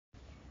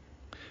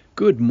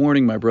Good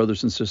morning, my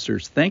brothers and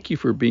sisters. Thank you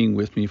for being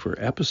with me for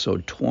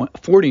episode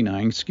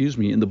 49,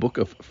 in the book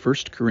of 1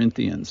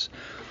 Corinthians.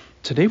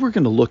 Today we're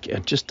going to look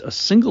at just a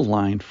single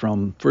line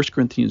from 1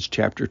 Corinthians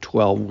chapter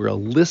 12, where a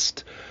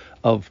list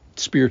of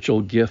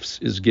spiritual gifts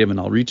is given.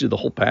 I'll read you the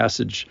whole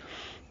passage.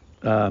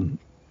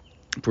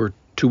 For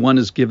to one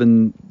is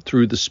given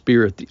through the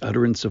Spirit the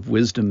utterance of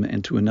wisdom,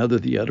 and to another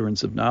the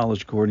utterance of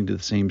knowledge according to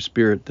the same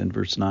Spirit. Then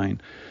verse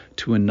 9,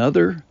 to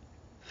another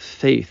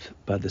faith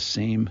by the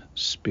same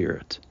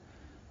Spirit.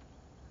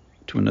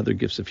 To another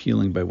gifts of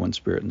healing by one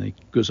Spirit. And he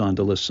goes on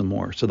to list some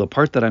more. So the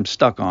part that I'm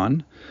stuck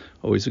on,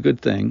 always a good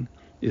thing,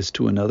 is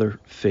to another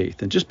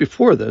faith. And just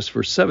before this,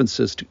 verse 7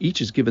 says, to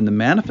each is given the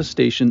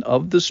manifestation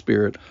of the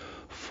Spirit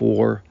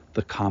for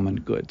the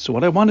common good. So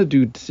what I want to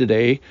do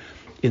today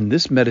in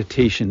this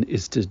meditation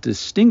is to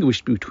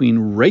distinguish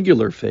between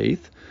regular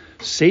faith,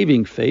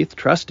 saving faith,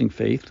 trusting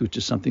faith, which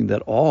is something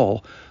that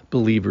all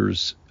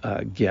believers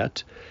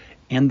get,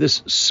 and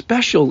this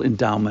special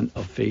endowment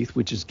of faith,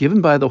 which is given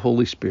by the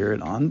Holy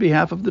Spirit on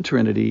behalf of the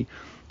Trinity.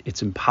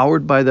 It's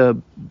empowered by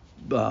the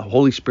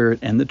Holy Spirit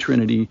and the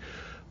Trinity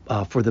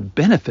for the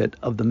benefit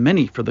of the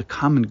many, for the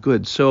common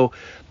good. So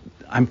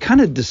I'm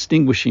kind of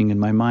distinguishing in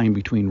my mind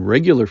between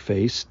regular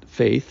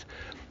faith,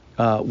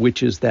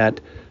 which is that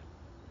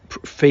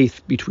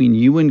faith between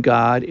you and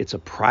God. It's a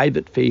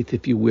private faith,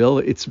 if you will.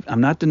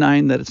 I'm not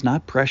denying that it's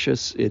not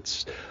precious.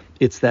 It's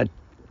that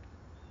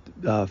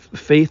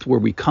faith where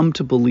we come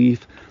to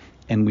belief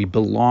and we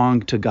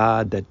belong to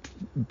God, that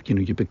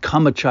you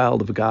become a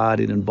child of God.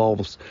 It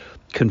involves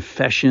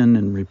confession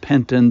and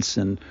repentance,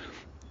 and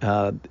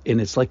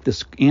it's like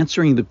this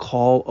answering the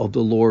call of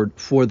the Lord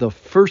for the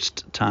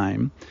first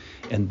time.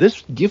 And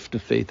this gift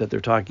of faith that they're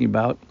talking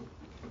about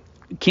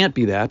can't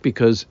be that,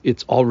 because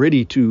it's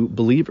already to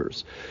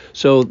believers.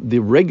 So the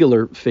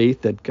regular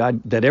faith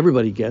that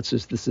everybody gets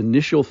is this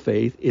initial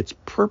faith. Its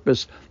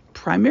purpose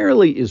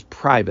primarily is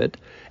private,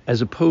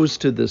 as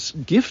opposed to this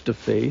gift of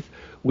faith,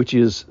 which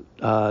is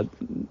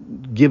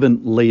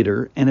given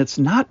later, and it's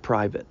not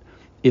private.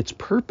 Its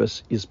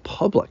purpose is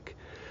public.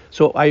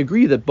 So I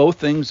agree that both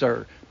things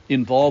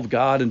involve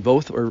God, and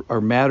both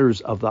are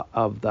matters of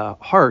the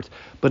heart.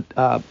 But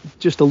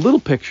just a little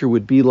picture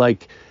would be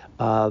like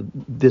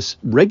this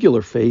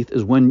regular faith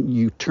is when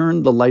you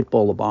turn the light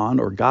bulb on,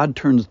 or God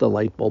turns the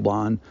light bulb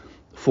on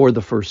for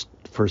the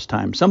first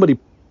time. Somebody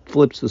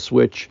flips the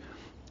switch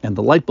and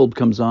the light bulb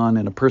comes on,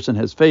 and a person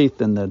has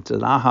faith, and that's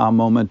an aha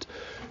moment,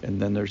 and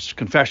then there's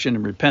confession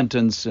and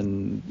repentance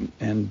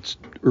and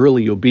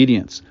early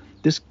obedience.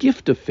 This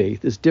gift of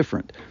faith is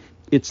different.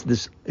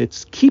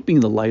 It's keeping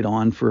the light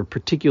on for a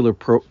particular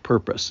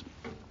purpose.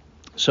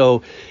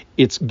 So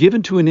it's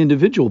given to an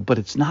individual, but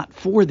it's not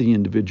for the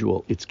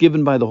individual. It's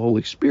given by the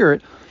Holy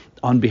Spirit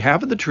on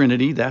behalf of the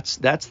Trinity. That's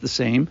the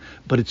same,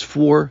 but it's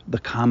for the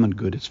common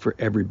good. It's for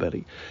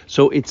everybody.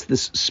 So it's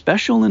this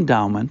special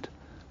endowment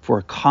for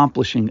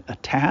accomplishing a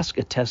task,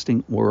 a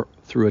testing, or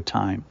through a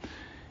time.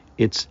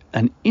 It's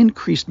an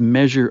increased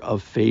measure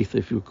of faith,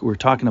 if we're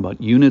talking about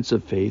units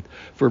of faith,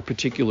 for a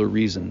particular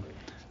reason.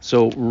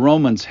 So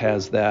Romans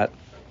has that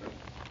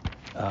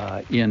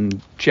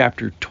in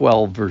chapter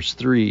 12, verse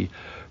 3.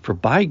 For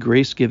by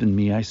grace given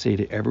me, I say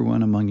to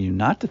everyone among you,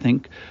 not to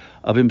think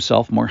of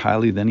himself more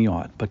highly than he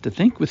ought, but to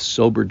think with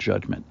sober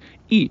judgment,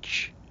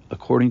 each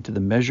according to the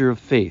measure of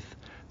faith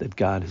that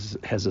God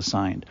has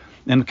assigned.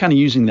 And I'm kind of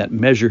using that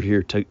measure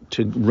here to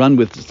run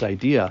with this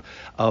idea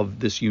of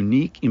this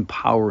unique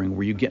empowering,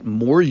 where you get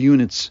more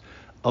units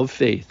of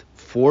faith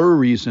for a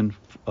reason,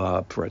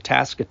 for a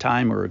task, a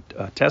time, or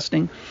a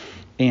testing.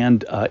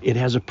 And it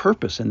has a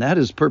purpose, and that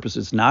is purpose.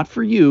 It's not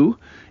for you,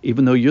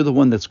 even though you're the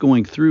one that's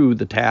going through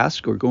the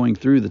task or going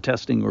through the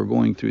testing or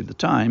going through the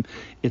time.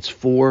 It's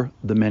for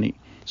the many.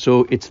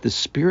 So it's the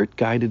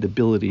Spirit-guided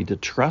ability to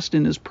trust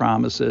in His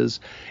promises.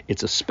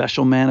 It's a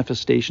special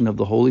manifestation of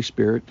the Holy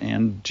Spirit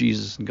and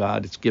Jesus and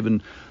God. It's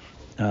given,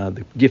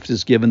 the gift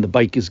is given, the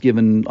bike is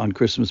given on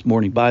Christmas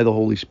morning by the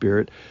Holy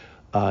Spirit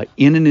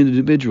in an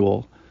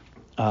individual,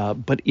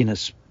 but in a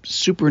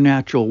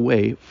supernatural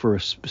way for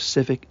a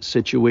specific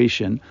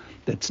situation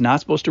that's not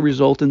supposed to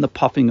result in the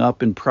puffing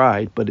up in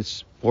pride,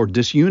 or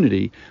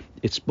disunity.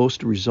 It's supposed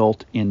to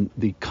result in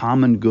the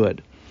common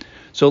good.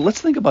 So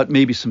let's think about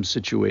maybe some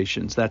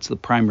situations. That's the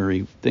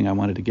primary thing I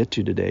wanted to get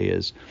to today,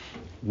 is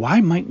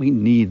why might we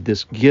need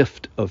this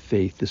gift of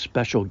faith, this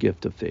special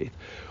gift of faith?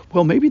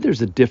 Well, maybe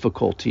there's a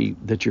difficulty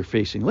that you're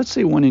facing. Let's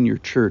say one in your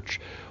church,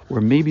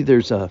 where maybe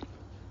there's an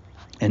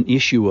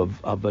issue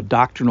of a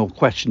doctrinal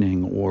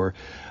questioning, or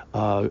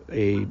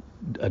a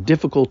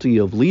difficulty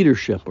of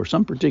leadership, or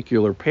some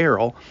particular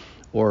peril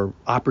or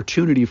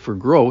opportunity for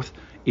growth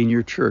in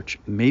your church.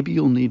 Maybe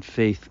you'll need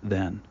faith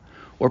then.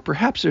 Or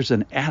perhaps there's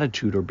an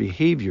attitude or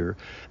behavior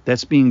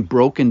that's being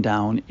broken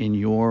down in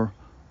your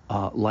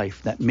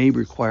life that may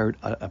require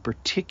a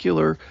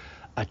particular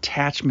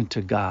attachment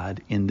to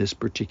God in this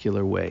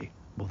particular way.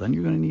 Well, then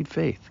you're going to need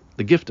faith,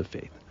 the gift of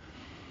faith.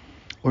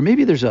 Or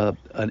maybe there's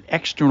an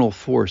external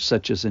force,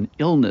 such as an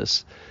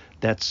illness,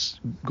 that's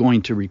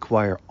going to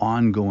require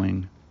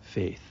ongoing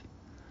faith.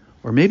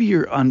 Or maybe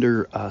you're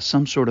under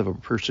some sort of a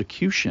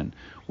persecution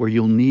where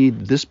you'll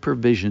need this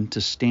provision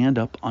to stand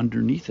up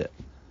underneath it.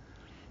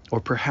 Or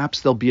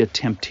perhaps there'll be a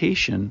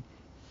temptation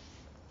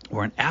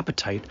or an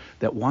appetite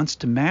that wants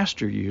to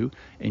master you,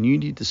 and you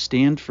need to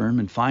stand firm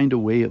and find a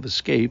way of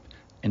escape,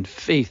 and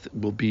faith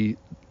will be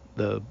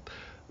the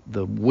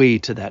way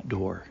to that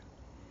door.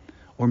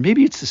 Or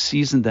maybe it's the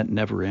season that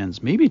never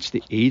ends. Maybe it's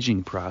the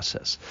aging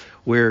process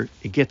where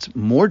it gets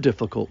more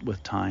difficult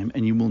with time,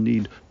 and you will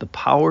need the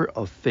power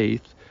of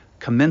faith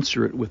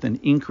commensurate with an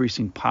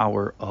increasing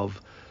power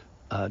of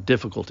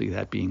difficulty,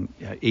 that being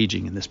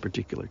aging in this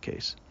particular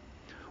case.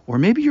 Or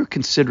maybe you're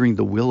considering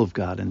the will of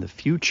God in the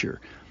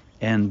future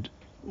and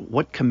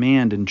what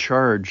command and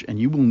charge, and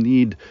you will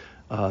need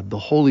the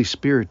Holy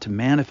Spirit to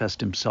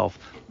manifest himself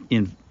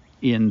in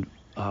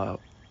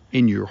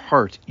your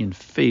heart in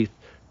faith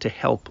to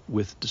help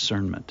with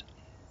discernment.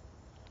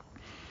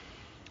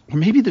 Or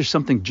maybe there's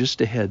something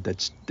just ahead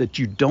that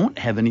you don't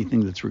have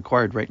anything that's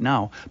required right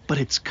now, but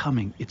it's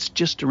coming. It's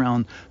just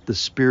around the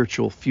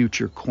spiritual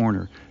future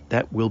corner.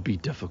 That will be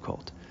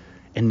difficult.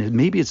 And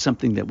maybe it's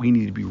something that we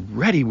need to be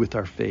ready with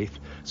our faith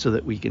so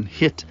that we can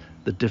hit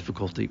the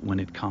difficulty when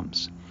it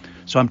comes.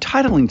 So I'm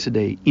titling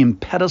today,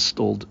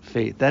 Impedestaled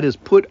Faith. That is,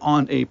 put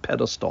on a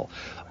pedestal.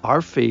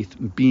 Our faith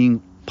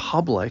being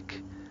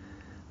public,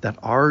 that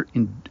our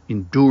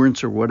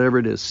endurance or whatever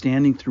it is,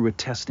 standing through a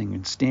testing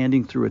and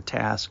standing through a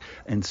task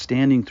and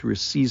standing through a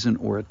season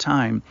or a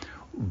time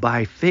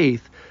by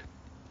faith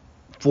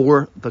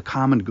for the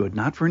common good,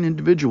 not for an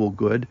individual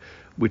good,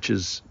 which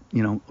is,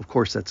 of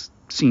course, that's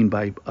seen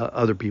by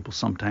other people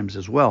sometimes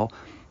as well.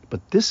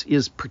 But this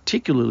is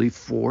particularly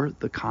for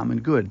the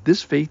common good.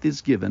 This faith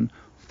is given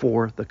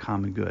for the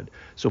common good.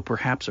 So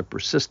perhaps a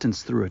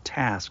persistence through a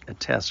task, a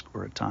test,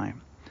 or a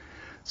time.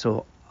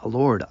 So,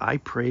 Lord, I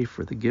pray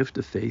for the gift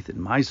of faith in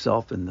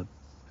myself and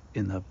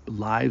in the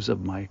lives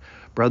of my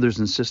brothers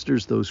and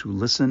sisters, those who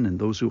listen and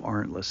those who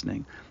aren't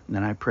listening. And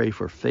then I pray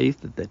for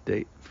faith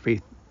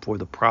faith for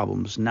the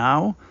problems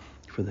now,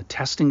 for the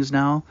testings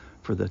now,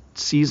 for the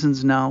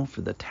seasons now, for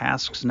the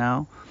tasks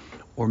now,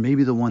 or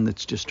maybe the one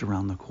that's just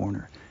around the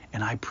corner.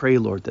 And I pray,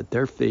 Lord, that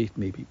their faith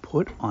may be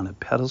put on a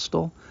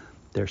pedestal,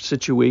 their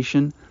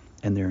situation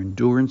and their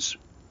endurance,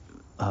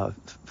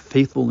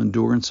 faithful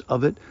endurance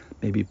of it,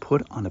 may be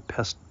put on a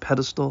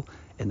pedestal,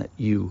 and that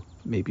you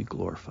may be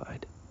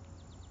glorified.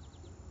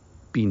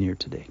 Be near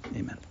today.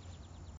 Amen.